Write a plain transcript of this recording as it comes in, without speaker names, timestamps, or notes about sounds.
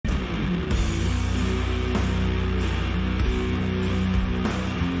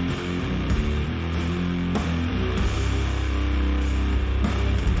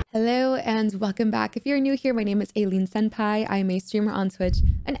Hello and welcome back. If you're new here, my name is Aileen Senpai. I'm a streamer on Twitch,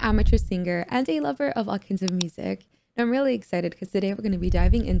 an amateur singer, and a lover of all kinds of music. And I'm really excited because today we're going to be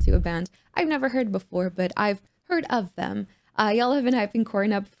diving into a band I've never heard before, but I've heard of them. Y'all have been hyping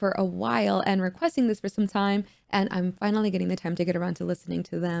Korn up for a while and requesting this for some time, and I'm finally getting the time to get around to listening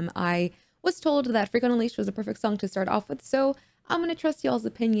to them. I was told that Freak on a Leash was a perfect song to start off with, so I'm going to trust y'all's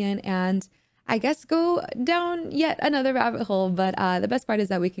opinion and I guess go down yet another rabbit hole, but the best part is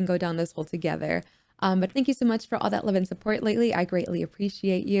that we can go down this hole together. But thank you so much for all that love and support lately. I greatly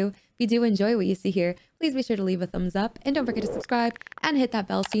appreciate you. If you do enjoy what you see here, please be sure to leave a thumbs up and don't forget to subscribe and hit that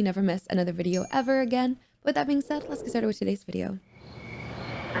bell so you never miss another video ever again. But with that being said, let's get started with today's video.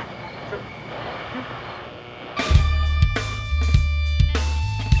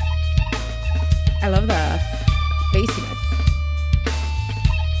 I love the bassiness.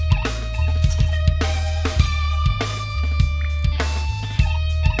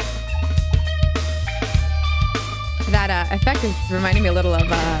 That effect is reminding me a little of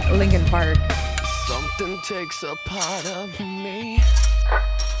Linkin Park. Something takes a part of me.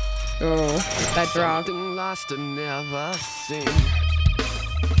 Oh, that drop. Something lost and never seen.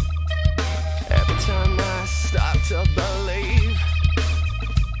 Every time I start to believe,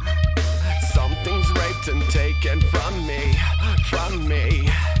 something's raped and taken from me, from me.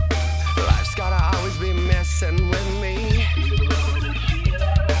 Life's gotta always be messing with me.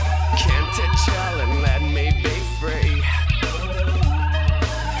 Can't it chill and let me be free?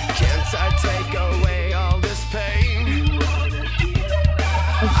 Can't I take away all this pain?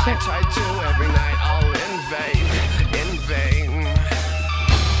 Oh, I try to every night, all in vain, in vain.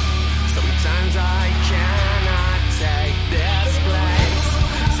 Sometimes I cannot take this place.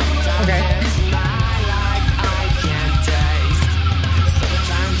 Sometimes it's my life I can't taste.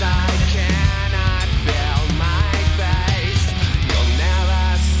 Sometimes I cannot feel my face. You'll never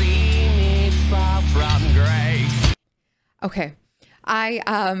see me fall from grace. Okay.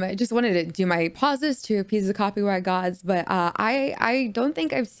 I just wanted to do my pauses to appease the copyright gods, but I don't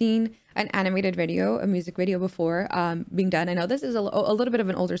think I've seen an animated video, a music video before being done. I know this is a little bit of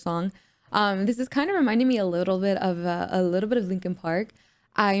an older song. This is kind of reminding me a little bit of Linkin Park.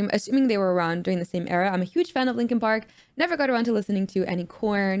 I'm assuming they were around during the same era. I'm a huge fan of Linkin Park. Never got around to listening to any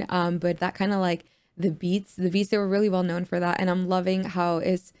Korn, but that kind of like the beats, they were really well known for that. And I'm loving how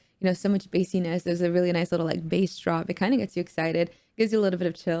it's, you know, so much bassiness. There's a really nice little like bass drop. It kind of gets you excited, gives you a little bit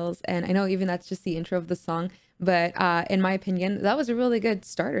of chills. And I know even that's just the intro of the song, but in my opinion, that was a really good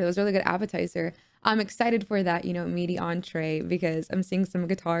starter. That was a really good appetizer. I'm excited for that, you know, meaty entree because I'm seeing some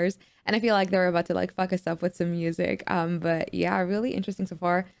guitars and I feel like they're about to like fuck us up with some music. But yeah, really interesting so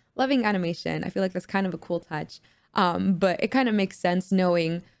far. Loving animation. I feel like that's kind of a cool touch. But it kind of makes sense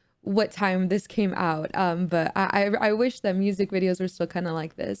knowing what time this came out. But I wish that music videos were still kind of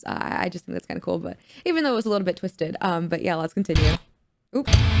like this. I just think that's kind of cool, but even though it was a little bit twisted. But yeah, let's continue.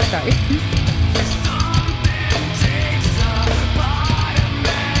 Oops, sorry.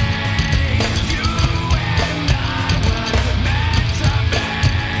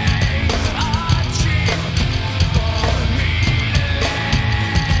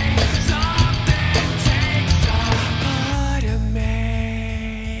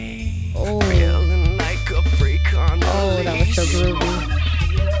 So groovy.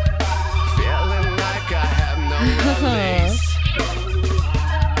 Feeling like I have no release.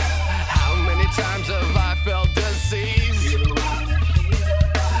 How many times have I felt disease?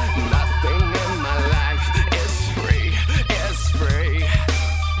 Nothing in my life is free, is free.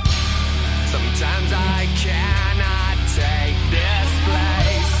 Sometimes I cannot take this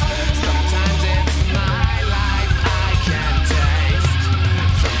place. Sometimes it's my life I can't taste.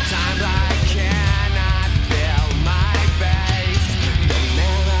 Sometimes I cannot feel my face. You'll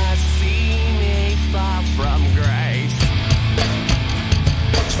never see me fall from grace.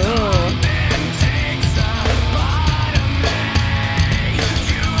 Something takes a part of me.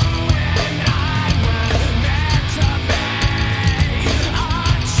 You and I were meant to be.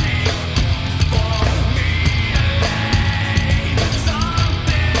 Arching for me to lay.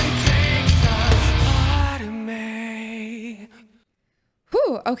 Something takes a part of me.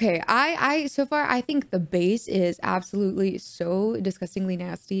 Whew, okay. I so far I think the bass is absolutely so disgustingly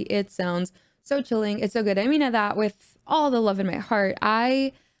nasty. It sounds so chilling. It's so good. I mean that with all the love in my heart.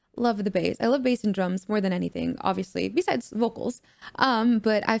 I love the bass. I love bass and drums more than anything, obviously, besides vocals.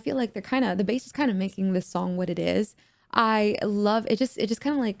 But I feel like the bass is kind of making this song what it is. I love it. It just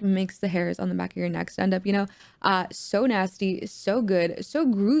kind of like makes the hairs on the back of your neck stand up, you know. So nasty, so good, so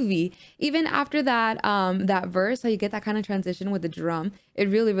groovy. Even after that that verse, how you get that kind of transition with the drum, it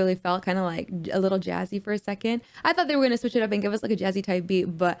really felt kind of like a little jazzy for a second. I thought they were gonna switch it up and give us like a jazzy type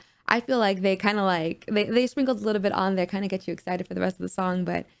beat, but I feel like they kind of like they sprinkled a little bit on there, kind of get you excited for the rest of the song.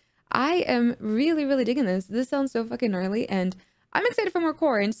 But I am really digging this. This sounds so fucking gnarly, and I'm excited for more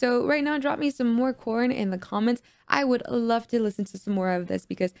Korn. So right now, drop me some more Korn in the comments. I would love to listen to some more of this,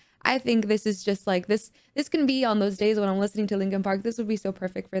 because I think this is just like this can be on those days when I'm listening to Linkin Park. This would be so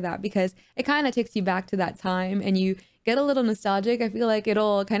perfect for that, because it kind of takes you back to that time and you get a little nostalgic. I feel like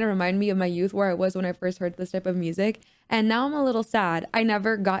it'll kind of remind me of my youth, where I was when I first heard this type of music. And now I'm a little sad I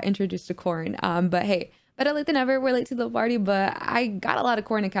never got introduced to Korn. But hey, better late than never. We're late to the party, but I got a lot of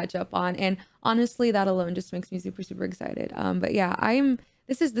Korn to catch up on, and honestly, that alone just makes me super excited. But yeah,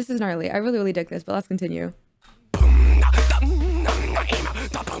 this is gnarly. I really dig this. But let's continue.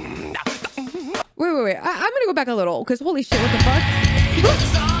 Wait. I'm gonna go back a little, because holy shit, what the fuck?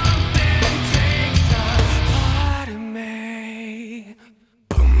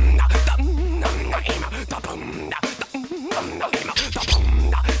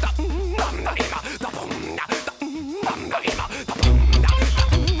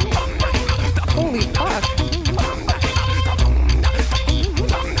 Holy fuck.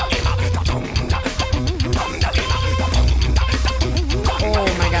 Oh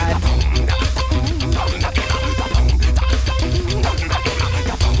my god.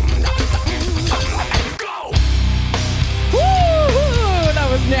 Woo! That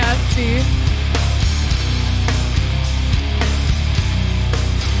was nasty.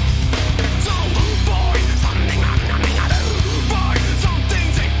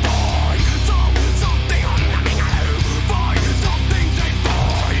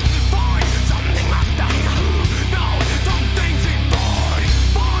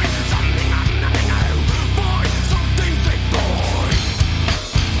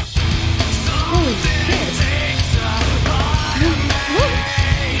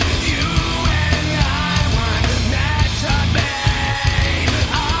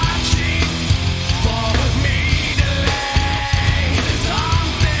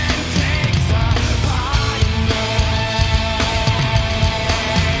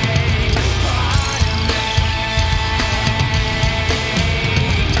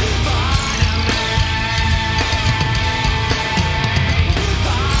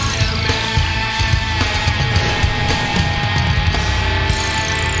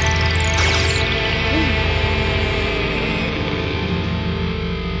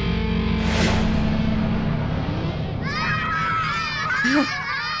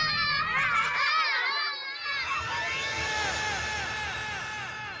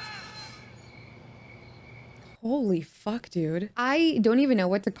 Holy fuck, dude. I don't even know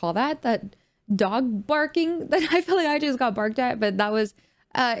what to call that. That dog barking that I feel like I just got barked at, but that was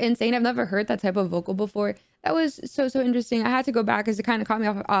insane. I've never heard that type of vocal before. That was so interesting. I had to go back because it kind of caught me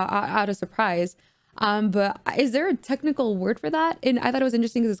off out of surprise. But is there a technical word for that? And I thought it was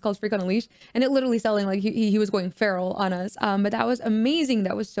interesting because it's called Freak on a Leash, and it literally sounded like he was going feral on us. But that was amazing.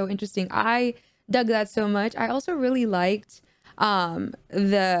 That was so interesting. I dug that so much. I also really liked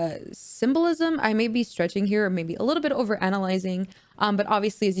the symbolism. I may be stretching here, or maybe a little bit over analyzing, but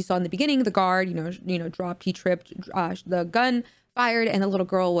obviously, as you saw in the beginning, the guard dropped, he tripped, the gun fired, and the little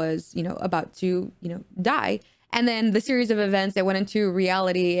girl was about to die. And then the series of events that went into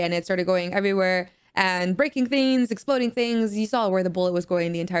reality, and it started going everywhere and breaking things, exploding things. You saw where the bullet was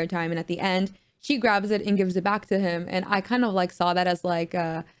going the entire time, and at the end she grabs it and gives it back to him. And I kind of like saw that as like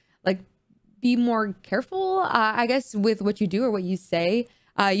be more careful, I guess, with what you do or what you say.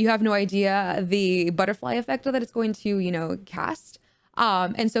 You have no idea the butterfly effect that it's going to, cast.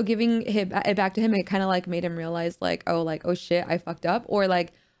 And so giving it back to him, it kind of like made him realize oh shit, I fucked up, or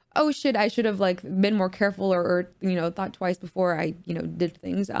like, oh shit, I should have been more careful, or thought twice before I, did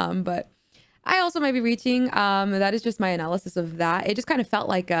things. But I also might be reaching. That is just my analysis of that. It just kind of felt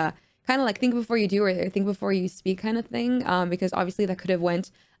like a think before you do, or think before you speak kind of thing. Because obviously that could have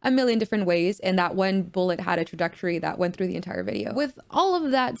went a million different ways, and that one bullet had a trajectory that went through the entire video. With all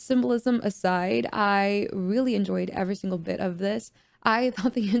of that symbolism aside, I really enjoyed every single bit of this. I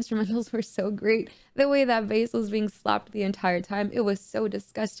thought the instrumentals were so great. The way that bass was being slapped the entire time, it was so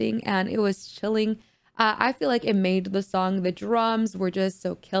disgusting and it was chilling. I feel like it made the song. The drums were just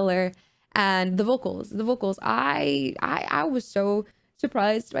so killer, and the vocals, I was so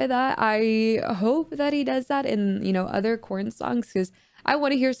surprised by that. I hope that he does that in other Korn songs, because I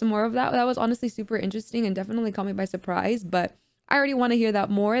want to hear some more of that. That was honestly super interesting and definitely caught me by surprise, but I already want to hear that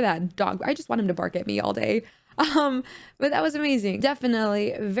more. That dog, I just want him to bark at me all day. But that was amazing.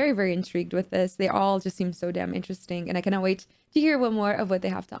 Definitely very, very intrigued with this. They all just seem so damn interesting, and I cannot wait to hear what more of what they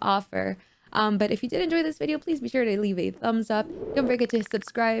have to offer. But if you did enjoy this video, please be sure to leave a thumbs up. Don't forget to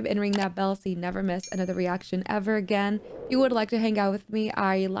subscribe and ring that bell so you never miss another reaction ever again. If you would like to hang out with me,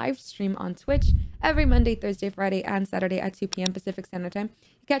 I live stream on Twitch every Monday, Thursday, Friday, and Saturday at 2 p.m. Pacific Standard Time.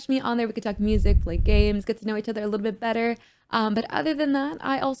 You catch me on there. We can talk music, play games, get to know each other a little bit better. But other than that,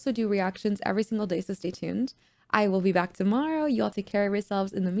 I also do reactions every single day, so stay tuned. I will be back tomorrow. You all take care of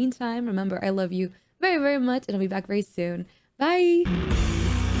yourselves in the meantime. Remember, I love you very, very much, and I'll be back very soon. Bye!